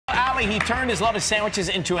boy, he turned his love of sandwiches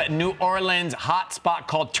into a New Orleans hot spot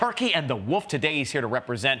called Turkey and the Wolf. Today, he's here to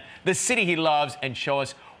represent the city he loves and show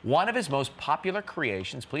us one of his most popular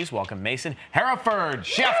creations. Please welcome Mason Hereford.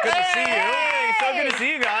 Chef, good to see you. Hey, so good to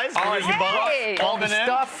see you guys. All right, you brought all the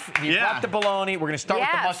stuff. You brought the bologna. We're going to start with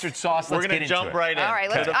the mustard sauce. We're going to jump right in. All right,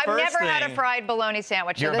 I've never had a fried bologna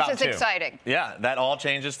sandwich, so this is exciting. Yeah, that all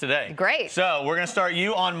changes today. Great. So we're going to start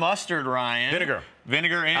you on mustard, Ryan. Vinegar.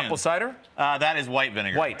 Vinegar in. Apple cider? That is white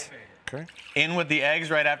vinegar. White. Okay. In with the eggs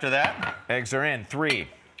right after that. Eggs are in. 3.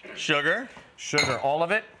 Sugar. Sugar. All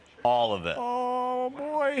of it? All of it. Oh,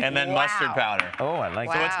 boy. And then mustard powder. Oh, I like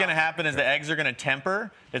that. So what's going to happen is the eggs are going to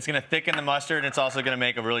temper. It's going to thicken the mustard. And it's also going to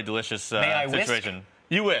make a really delicious situation. Whisk?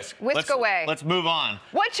 You whisk. Whisk away. Let's move on.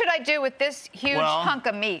 What should I do with this huge hunk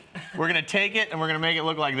of meat? We're going to take it and we're going to make it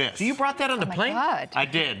look like this. So you brought that on the plane? God. I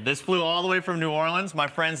did. This flew all the way from New Orleans. My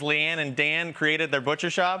friends Leanne and Dan created their butcher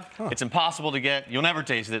shop. Huh. It's impossible to get. You'll never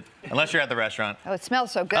taste it unless you're at the restaurant. Oh, it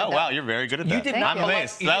smells so good. Oh, wow. You're very good at that. You did not. I'm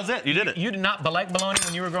amazed. That was it. You did it. You did not like bologna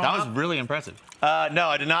when you were growing up? That was really impressive. No,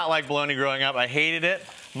 I did not like bologna growing up. I hated it.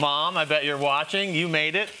 Mom, I bet you're watching. You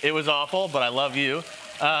made it. It was awful, but I love you.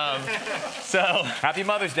 So happy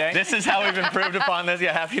Mother's Day. This is how we've improved upon this.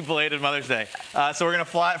 Yeah, happy belated Mother's Day. So we're gonna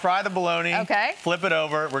fry the bologna. Okay. Flip it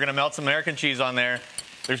over. We're gonna melt some American cheese on there.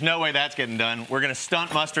 There's no way that's getting done. We're gonna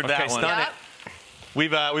stunt mustard that one. Stunt it.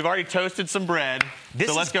 We've already toasted some bread.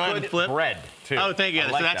 So let's go ahead and flip bread too. Oh, thank you.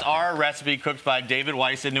 Like so that's our recipe cooked by David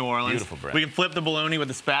Weiss in New Orleans. Beautiful bread. We can flip the bologna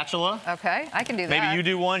with a spatula. Okay, I can do that. Maybe you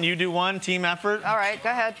do one, team effort. All right,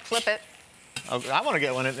 go ahead, flip it. Oh, I want to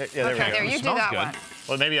get one. Yeah, there we go. There, you do that one.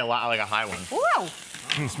 Well, maybe like a high one. Whoa.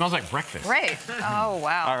 It smells like breakfast. Great. Oh,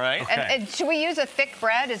 wow. All right. Okay. And should we use a thick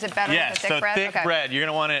bread? Is it better with a thick bread? Thick bread. You're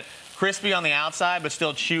going to want it crispy on the outside, but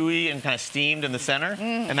still chewy and kind of steamed in the center.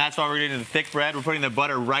 And that's why we're getting the thick bread. We're putting the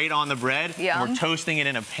butter right on the bread. Yum. And we're toasting it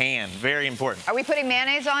in a pan. Very important. Are we putting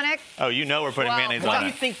mayonnaise on it? Oh, you know we're putting mayonnaise on it. Why do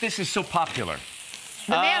you think this is so popular?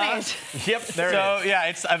 The mayonnaise. Yep, there it is. So, yeah,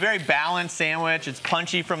 it's a very balanced sandwich. It's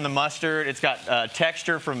punchy from the mustard. It's got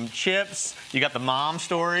texture from chips. You got the mom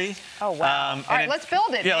story. Oh, wow. All right, let's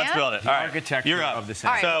build it, Yeah, let's build it. The architecture of the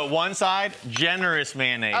sandwich. So one side, generous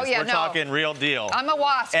mayonnaise. Oh, yeah, we're talking real deal. I'm a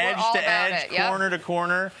wasp. Edge We're all to about edge, it. Yep. corner to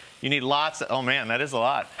corner. You need lots. Oh, man, that is a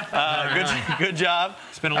lot. Good job.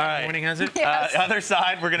 It's been a long morning, has it? Yes. Other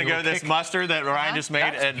side, we're going to go this mustard that Ryan just made.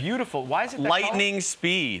 That's beautiful. Why is it that lightning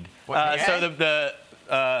speed.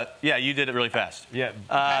 So yeah, you did it really fast. Yeah.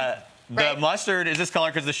 The mustard is this color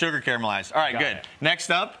because the sugar caramelized. All right, good.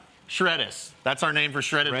 Next up, shreddis. That's our name for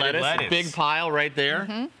shredded lettuce. A big pile right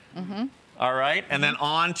there. All right, and then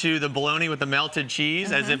on to the bologna with the melted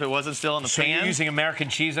cheese as if it wasn't still in the pan. You're using American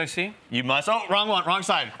cheese, I see? You must. Oh, wrong one, wrong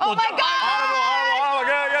side. Oh, my God!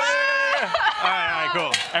 All right,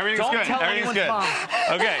 cool. Everything's good. Everything's good.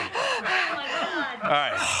 Okay. All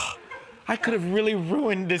right. I could have really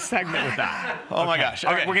ruined this segment with that. Oh my gosh.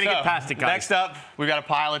 Okay, we're going to get past it, guys. Next up, we've got a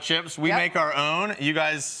pile of chips. We make our own. You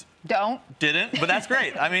guys didn't, but that's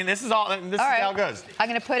great. I mean, this is how it goes. I'm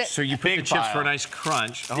going to put it. So you put the chips for a nice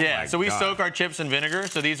crunch. Oh yeah, so we soak our chips in vinegar.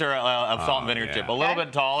 So these are a salt and vinegar chip. A little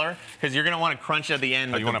bit taller because you're going to want to crunch at the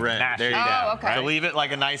end with the bread. There you go. Okay. So leave it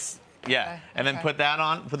like a nice, and then put that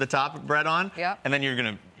on, put the top bread on, and then you're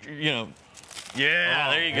going to,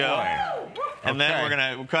 there you go. And then we're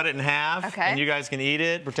going to cut it in half, and you guys can eat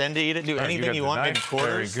it, pretend to eat it, do anything you want, maybe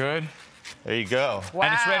quarters. Very good. There you go. Wow.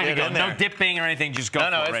 And it's ready to go. No dipping or anything, just go for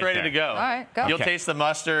it. No, it's ready to go. All right, go. You'll taste the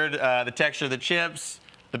mustard, the texture of the chips,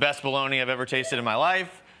 the best bologna I've ever tasted in my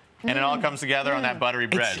life, and it all comes together on that buttery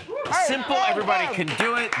bread. It's simple, everybody can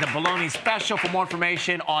do it. The Bologna Special. For more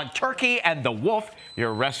information on Turkey and the Wolf,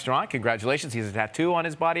 your restaurant. Congratulations. He has a tattoo on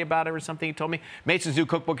his body about it or something, he told me. Mason's new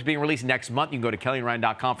cookbook is being released next month. You can go to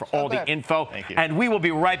kellyryan.com for all the info. Thank you. And we will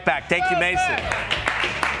be right back. Thank you, Mason.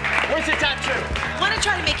 Where's the tattoo? Want to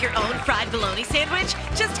try to make your own fried bologna sandwich?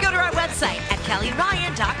 Just go to our website at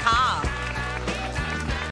kellyryan.com.